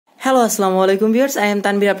Hello আসসালামু আলাইকুম viewers, I am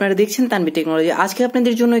Tanvir. আপনারা দেখছেন তানভি টেকনোলজি। আজকে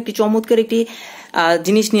আপনাদের জন্য একটি চমৎকার একটি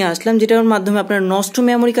জিনিস নিয়ে আসলাম, যেটার মাধ্যমে আপনারা নষ্ট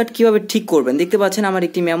মেমোরি কার্ড কিভাবে ঠিক করবেন। দেখতে পাচ্ছেন আমার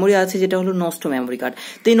একটি মেমোরি আছে, যেটা হলো নষ্ট মেমোরি কার্ড।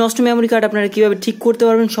 তো এই নষ্ট মেমোরি কার্ড আপনারা কিভাবে ঠিক করতে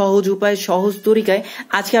পারবেন সহজ উপায়, সহজ তরিকায়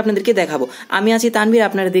আজকে আপনাদেরকে দেখাবো। আমি আছি তানভীর,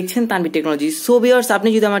 আপনারা দেখছেন তানভি টেকনোলজি। সো ভিউয়ার্স, আপনি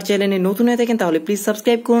যদি আমার চ্যানেলে নতুন হয়ে থাকেন তাহলে প্লিজ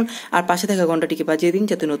সাবস্ক্রাইব করুন আর পাশে থাকা ঘন্টাটিকে বাজিয়ে দিন,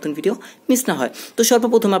 যাতে নতুন ভিডিও মিস না হয়। তো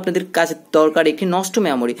সর্বপ্রথম আপনাদের কাছে দরকার একটি নষ্ট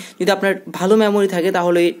মেমোরি। যদি আপনার ভালো মেমোরি থাকে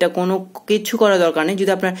তাহলে এটা কোনো কিছু করা দরকার নেই।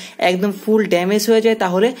 যদি আপনার একদম ফুল ড্যামেজ হয়ে যায়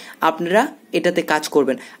তাহলে আপনারা এটাতে কাজ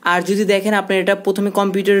করবেন। আর যদি দেখেন আপনার এটা প্রথমে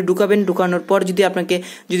কম্পিউটারে ঢুকাবেন, ঢুকানোর পর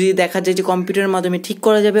যদি দেখা যায় যে কম্পিউটারের মাধ্যমে ঠিক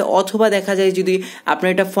করা যাবে, অথবা দেখা যায় যদি আপনার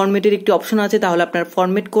এটা ফরম্যাটের একটি অপশন আছে তাহলে আপনার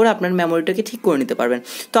ফরম্যাট করে আপনার মেমোরিটাকে ঠিক করে নিতে পারবেন।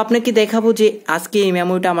 তো আপনাকে দেখাবো যে আজকে এই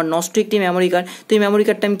মেমোরিটা আমার নষ্ট একটি মেমোরি কার্ড। তো এই মেমোরি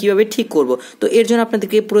কার্ডটা আমি কিভাবে ঠিক করব। তো এর জন্য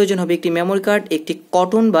আপনাদেরকে প্রয়োজন হবে একটি মেমোরি কার্ড, একটি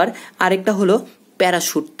কটন বার, আর একটা হলো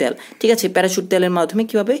প্যারাশুট তেল। ঠিক আছে, প্যারাশুট তেলের মাধ্যমে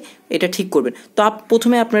কিভাবে এটা ঠিক করবেন। তো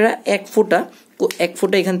প্রথমে আপনারা এক ফোঁটা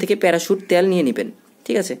এখান থেকে প্যারাশুট তেল নিয়ে নেবেন।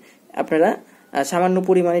 ঠিক আছে, আপনারা সামান্য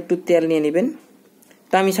পরিমাণে একটু তেল নিয়ে নেবেন।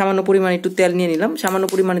 তো আমি সামান্য পরিমাণে একটু তেল নিয়ে নিলাম। সামান্য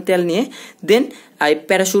পরিমাণে তেল নিয়ে দেন এই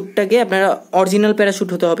প্যারাশুটটাকে, আপনারা অরিজিনাল প্যারাশুট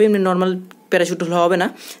হতে হবে, এমনি নর্মাল প্যারাশুট হলে হবে না।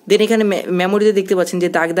 দেন এখানে মেমোরিতে দেখতে পাচ্ছেন যে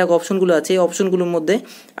দাগ দাগ অপশনগুলো আছে, এই অপশনগুলোর মধ্যে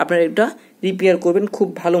আপনারা এটা রিপেয়ার করবেন খুব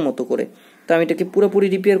ভালো মতো করে। তো আমি এটাকে পুরোপুরি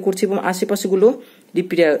রিপেয়ার করছি এবং আশেপাশেগুলো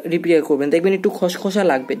রিপেয়ার করবেন, দেখবেন একটু খসখসা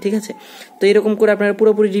লাগবে। ঠিক আছে, তো এরকম করে আপনারা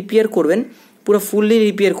পুরোপুরি রিপেয়ার করবেন, পুরো ফুললি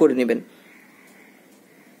রিপেয়ার করে নেবেন।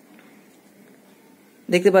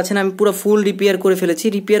 দেখতে পাচ্ছেন আমি পুরো ফুল রিপেয়ার করে ফেলেছি।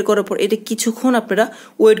 রিপেয়ার করার পর এটা কিছুক্ষণ আপনারা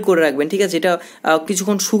ওয়েট করে রাখবেন। ঠিক আছে, এটা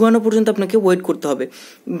কিছুক্ষণ শুকানো পর্যন্ত আপনাকে ওয়েট করতে হবে।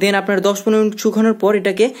 দেন আপনার 10-15 মিনিট শুকানোর পর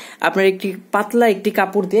এটাকে আপনার একটি পাতলা একটি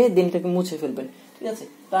কাপড় দিয়ে দেন এটাকে মুছে ফেলবেন। ঠিক আছে,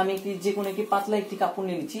 তো আমি যে কোনো একটি পাতলা একটি কাপড়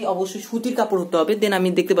নিয়ে নিচ্ছি, অবশ্যই সুতির কাপড় হতে হবে। দেন আমি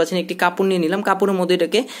দেখতে পাচ্ছেন একটি কাপড় নিয়ে নিলাম, কাপড়ের মধ্যে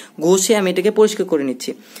এটাকে ঘষে আমি এটাকে পরিষ্কার করে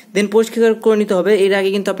নিচ্ছি। দেন পরিষ্কার করে নিতে হবে। এর আগে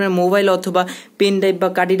কিন্তু আপনার মোবাইল অথবা পেন ড্রাইভ বা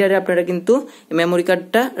কার্ড রিডারে আপনারা কিন্তু মেমোরি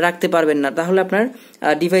কার্ডটা রাখতে পারবেন না, তাহলে আপনার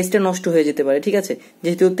ডিভাইসটা নষ্ট হয়ে যেতে পারে। ঠিক আছে,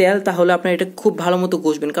 যেহেতু তেল, তাহলে আপনার এটা খুব ভালো মতো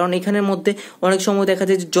ঘষবেন, কারণ এখানের মধ্যে অনেক সময় দেখা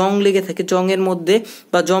যায় যে জং লেগে থাকে, জংয়ের মধ্যে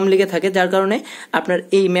বা জম লেগে থাকে, যার কারণে আপনার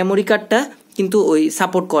এই মেমোরি কার্ডটা কিন্তু ওই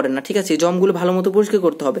সাপোর্ট করে না। ঠিক আছে, জমগুলো ভালো মতো পরিষ্কার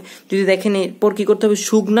করতে হবে। যদি দেখেন এরপর কি করতে হবে,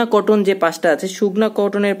 শুকনা কটন যে পাশটা আছে, শুকনা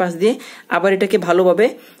কটনের পাশ দিয়ে আবার এটাকে ভালোভাবে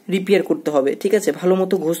রিপেয়ার করতে হবে। ঠিক আছে, ভালো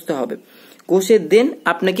মতো ঘষতে হবে। ঘষে দেন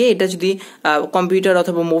আপনাকে এটা যদি কম্পিউটার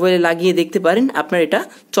অথবা মোবাইলে লাগিয়ে দেখতে পারেন আপনার এটা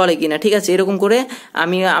চলে কিনা। ঠিক আছে, এরকম করে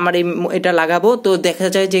আমি আমার এটা লাগাবো, তো দেখা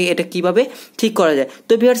যায় যে এটা কিভাবে ঠিক করা যায়।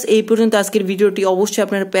 তো ভিউয়ার্স, এই পর্যন্ত আজকের ভিডিওটি। অবশ্যই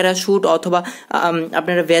আপনারা প্যারাশুট অথবা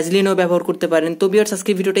আপনারা ভ্যাজলিনও ব্যবহার করতে পারেন। তো ভিউয়ার্স,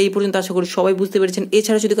 আজকের ভিডিওটা এই পর্যন্ত, আশা করি সবাই বুঝতে পেরেছেন।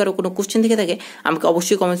 এছাড়া যদি কারো কোনো কোশ্চেন থেকে থাকে আমাকে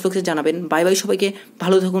অবশ্যই কমেন্টস বক্সে জানাবেন। বাই বাই, সবাইকে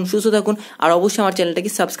ভালো থাকুন, সুস্থ থাকুন, আর অবশ্যই আমার চ্যানেলটাকে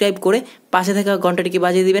সাবস্ক্রাইব করে পাশে থাকা ঘন্টাটিকে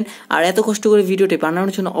বাজিয়ে দিবেন। আর এত কষ্ট করে ভিডিওটি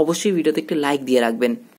বানানোর জন্য অবশ্যই ভিডিওতে একটি লাইক দিয়ে রাখবেন।